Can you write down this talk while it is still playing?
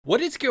What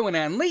is going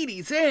on,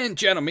 ladies and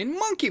gentlemen?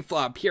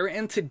 MonkeyFlop here,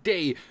 and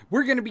today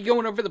we're going to be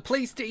going over the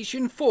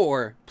PlayStation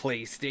 4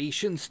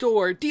 PlayStation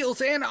Store deals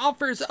and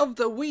offers of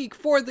the week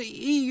for the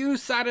EU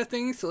side of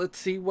things. So let's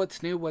see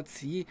what's new, let's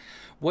see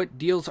what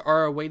deals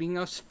are awaiting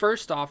us.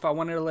 First off, I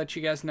wanted to let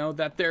you guys know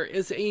that there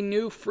is a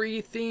new free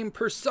theme,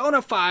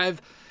 Persona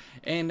 5,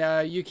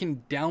 and you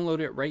can download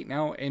it right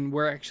now, and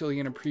we're actually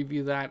going to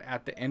preview that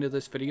at the end of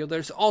this video.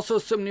 There's also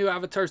some new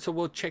avatars, so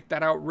we'll check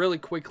that out really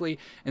quickly,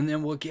 and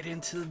then we'll get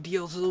into the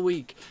deals of the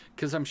week,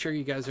 because I'm sure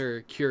you guys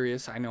are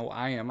curious. I know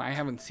I am. I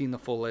haven't seen the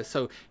full list.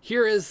 So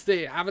here is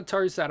the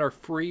avatars that are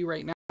free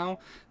right now.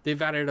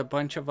 They've added a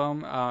bunch of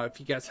them.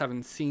 If you guys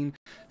haven't seen,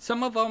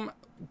 some of them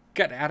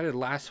got added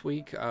last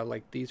week,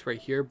 like these right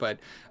here, but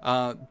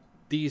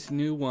these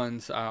new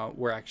ones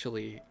were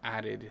actually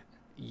added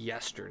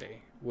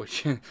yesterday,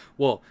 which,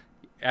 well,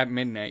 at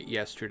midnight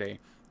yesterday.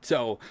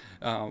 So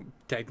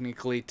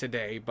technically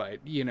today, but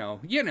you know.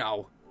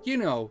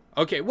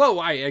 Okay, whoa,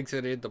 I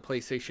exited the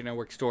PlayStation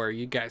Network store.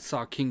 You guys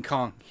saw King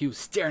Kong. He was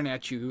staring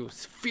at you. He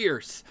was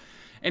fierce.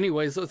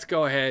 Anyways, let's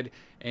go ahead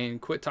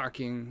and quit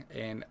talking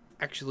and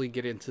actually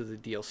get into the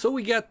deal. So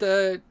we got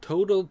the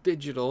total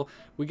digital.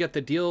 We got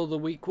the deal of the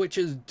week, which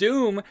is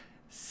Doom.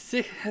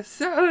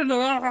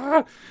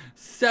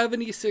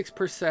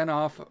 76%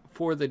 off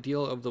for the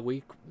deal of the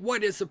week.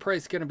 What is the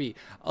price going to be?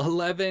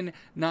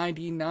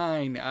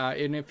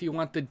 $11.99. And if you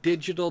want the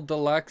digital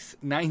deluxe,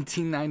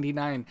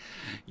 $19.99.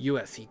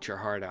 US, eat your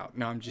heart out.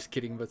 No, I'm just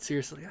kidding, but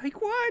seriously,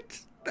 like, what?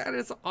 That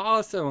is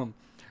awesome.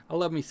 I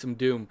love me some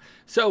Doom.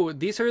 So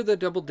these are the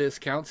double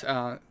discounts.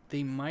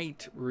 They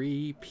might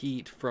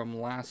repeat from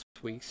last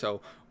week,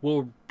 so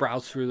we'll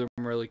browse through them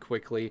really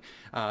quickly.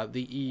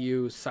 The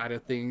EU side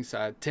of things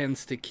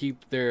tends to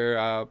keep their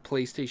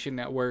PlayStation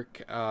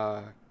Network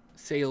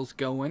sales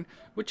going,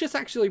 which is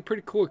actually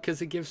pretty cool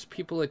because it gives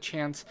people a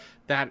chance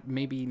that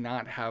maybe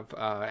not have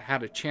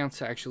had a chance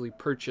to actually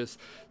purchase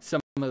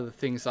some of the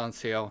things on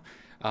sale.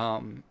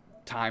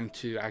 Time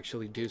to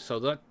actually do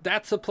so.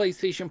 That's a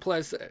PlayStation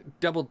Plus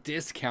double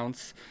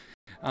discounts.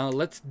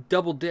 Let's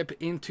double dip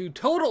into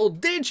total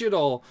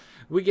digital.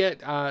 We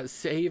get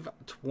save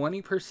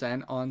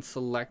 20% on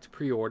select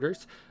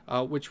pre-orders,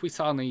 which we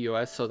saw in the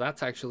US, so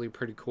that's actually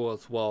pretty cool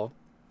as well.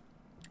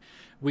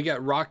 We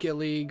got Rocket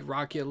League.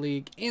 Rocket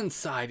League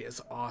Inside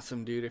is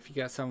awesome, dude. If you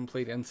guys haven't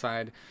played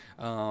Inside,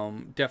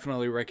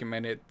 definitely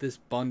recommend it. This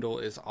bundle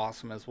is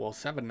awesome as well.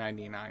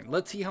 $7.99.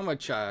 Let's see how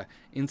much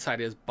Inside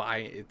is by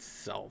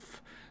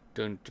itself.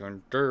 Dun,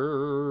 dun,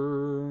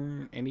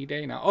 dun. Any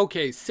day now.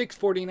 Okay,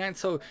 $6.49.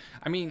 So,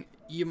 I mean,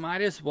 you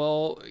might as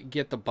well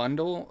get the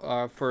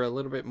bundle for a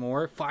little bit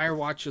more.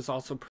 Firewatch is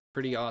also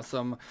pretty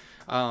awesome.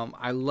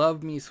 I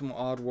love me some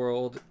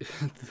Oddworld.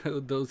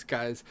 Those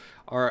guys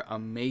are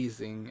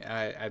amazing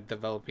at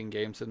developing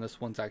games, and this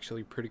one's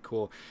actually pretty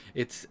cool.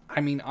 I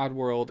mean,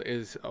 Oddworld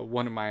is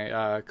one of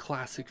my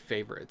classic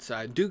favorites.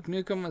 Duke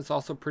Nukem is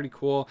also pretty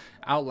cool.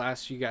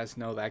 Outlast, you guys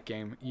know that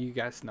game. You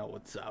guys know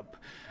what's up.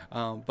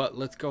 But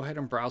let's go ahead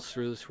and browse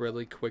through this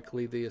really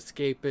quickly. The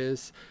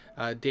Escapist,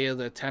 Day of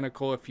the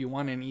Tentacle. If you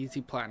want an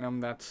easy platinum,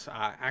 that's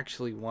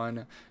actually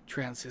one.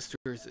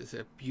 Transistors is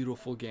a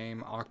beautiful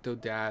game.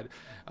 Octodad.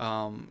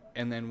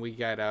 And then we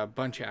got a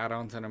bunch of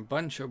add-ons and a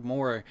bunch of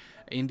more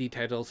indie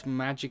titles.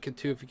 Magica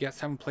 2, if you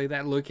guys haven't played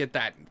that, look at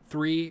that.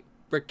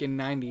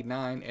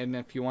 $3.99. And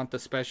if you want the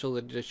special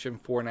edition,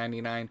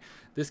 $4.99.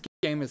 This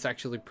game is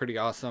actually pretty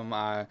awesome.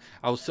 I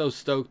was so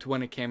stoked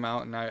when it came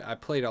out, and I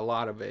played a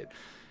lot of it.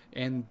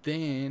 And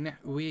then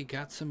we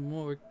got some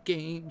more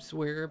games.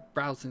 We're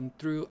browsing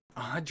through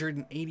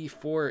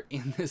 184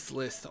 in this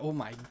list. Oh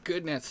my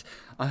goodness.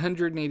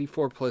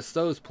 184 plus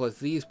those, plus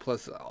these,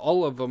 plus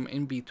all of them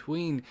in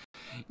between.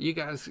 You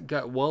guys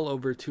got well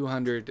over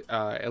 200,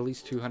 at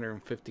least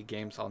 250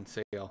 games on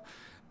sale.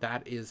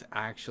 That is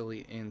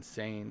actually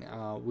insane.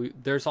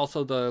 There's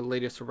also the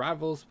latest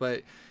arrivals,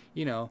 but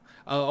you know.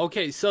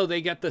 Okay, so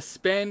they get the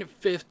spend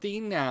 50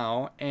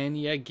 now, and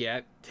you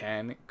get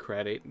 10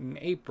 credit in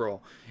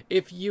April.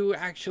 If you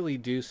actually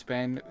do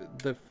spend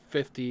the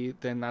 50,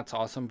 then that's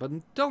awesome, but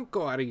don't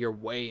go out of your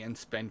way and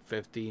spend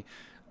 50.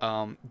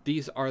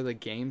 These are the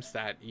games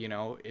that, you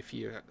know, if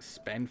you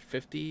spend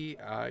 50,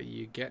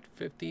 you get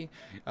 50.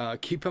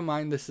 Keep in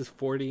mind this is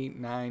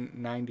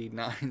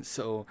 $49.99,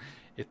 so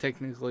it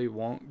technically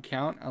won't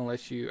count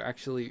unless you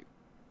actually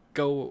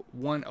go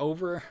one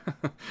over.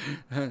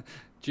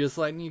 Just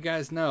letting you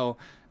guys know.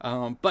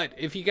 But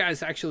if you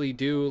guys actually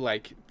do,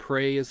 like,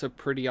 Prey is a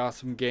pretty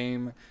awesome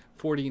game.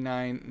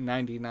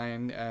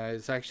 $49.99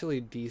 is actually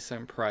a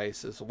decent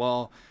price as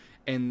well.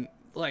 And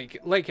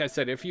like I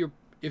said, if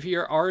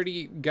you're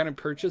already gonna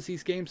purchase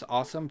these games,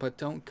 awesome, but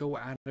don't go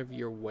out of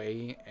your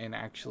way and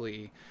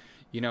actually,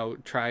 you know,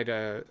 try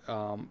to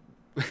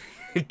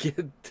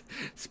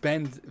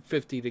spend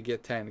 50 to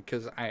get 10,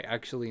 because I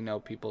actually know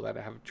people that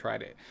have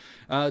tried it.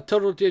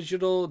 Total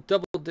digital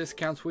double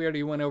discounts, we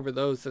already went over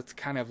those. That's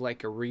kind of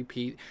like a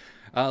repeat.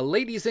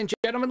 Ladies and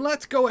gentlemen,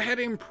 let's go ahead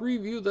and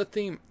preview the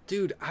theme.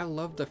 Dude, I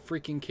love the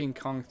freaking King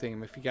Kong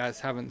theme. If you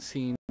guys haven't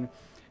seen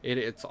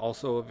It's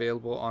also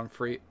available on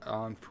free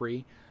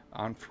MonkeyFlop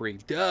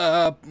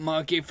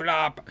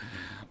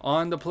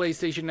on the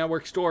PlayStation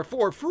Network store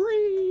for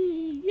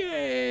free.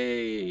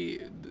 Yay!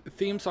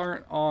 Themes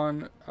aren't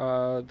on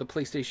the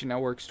PlayStation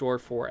Network store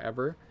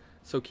forever,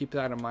 so keep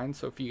that in mind.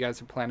 So if you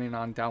guys are planning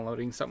on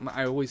downloading something,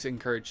 I always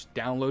encourage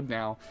download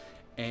now,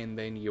 and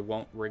then you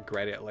won't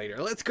regret it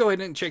later. Let's go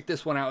ahead and check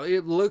this one out.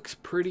 It looks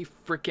pretty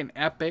freaking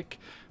epic.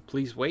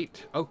 Please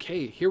wait.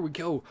 Okay, here we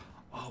go.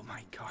 Oh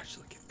my gosh,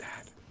 look at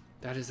that.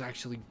 That is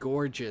actually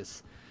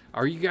gorgeous.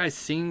 Are you guys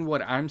seeing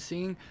what I'm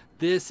seeing?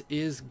 This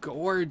is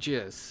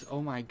gorgeous.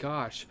 Oh my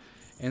gosh.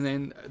 And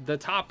then the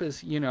top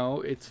is, you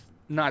know, it's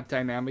not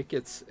dynamic.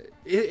 It's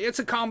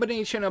a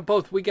combination of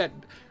both. We got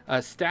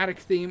a static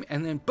theme,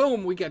 and then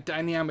boom, we got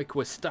dynamic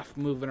with stuff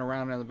moving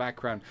around in the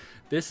background.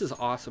 This is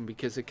awesome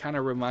because it kind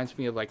of reminds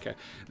me of like a,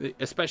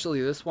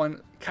 especially this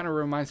one, kind of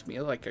reminds me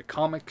of like a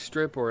comic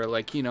strip, or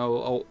like, you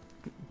know,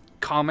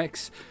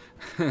 comics.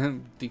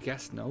 Do you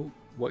guys know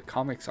what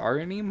comics are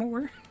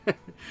anymore?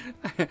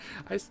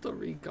 I still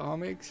read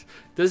comics.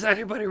 Does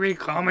anybody read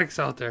comics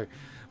out there?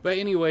 But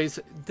anyways,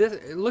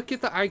 look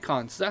at the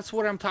icons. That's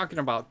what I'm talking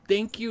about.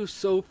 Thank you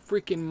so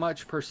freaking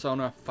much,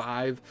 Persona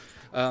 5.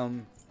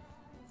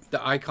 The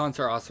icons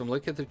are awesome.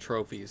 Look at the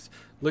trophies.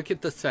 Look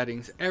at the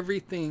settings.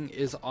 Everything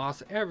is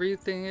awesome.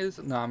 Everything is...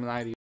 No, I'm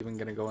not even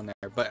going to go in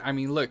there. But, I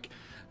mean, look.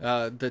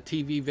 The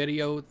TV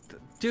video.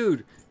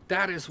 Dude,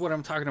 that is what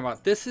I'm talking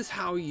about. This is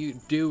how you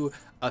do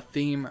a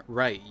theme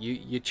right.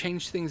 You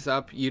change things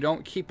up. You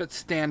don't keep it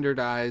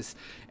standardized,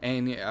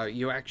 and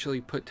you actually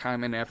put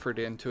time and effort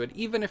into it,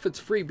 even if it's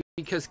free,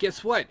 because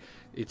guess what?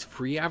 It's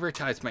free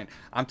advertisement.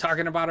 I'm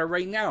talking about it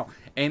right now,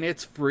 and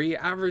it's free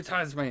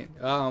advertisement.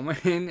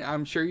 And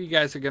I'm sure you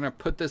guys are gonna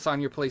put this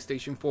on your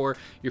PlayStation 4.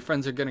 Your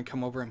friends are gonna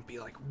come over and be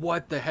like,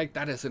 what the heck?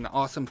 That is an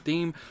awesome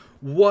theme.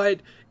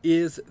 What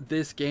is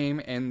this game?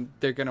 And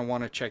they're gonna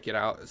want to check it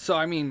out. So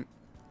I mean,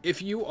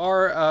 if you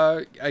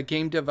are a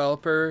game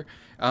developer,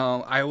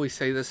 I always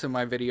say this in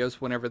my videos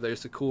whenever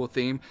there's a cool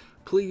theme,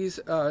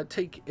 please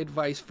take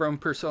advice from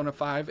Persona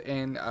 5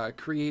 and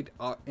create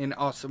an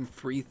awesome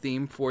free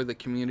theme for the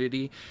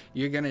community.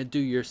 You're going to do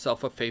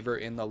yourself a favor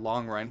in the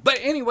long run. But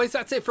anyways,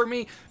 that's it for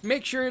me.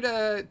 Make sure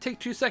to take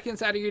 2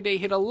 seconds out of your day,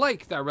 hit a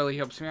like. That really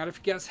helps me out.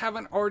 If you guys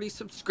haven't already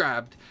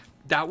subscribed,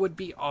 that would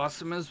be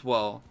awesome as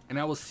well. And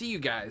I will see you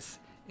guys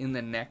in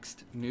the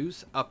next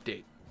news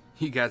update.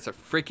 You guys are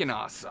freaking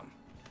awesome.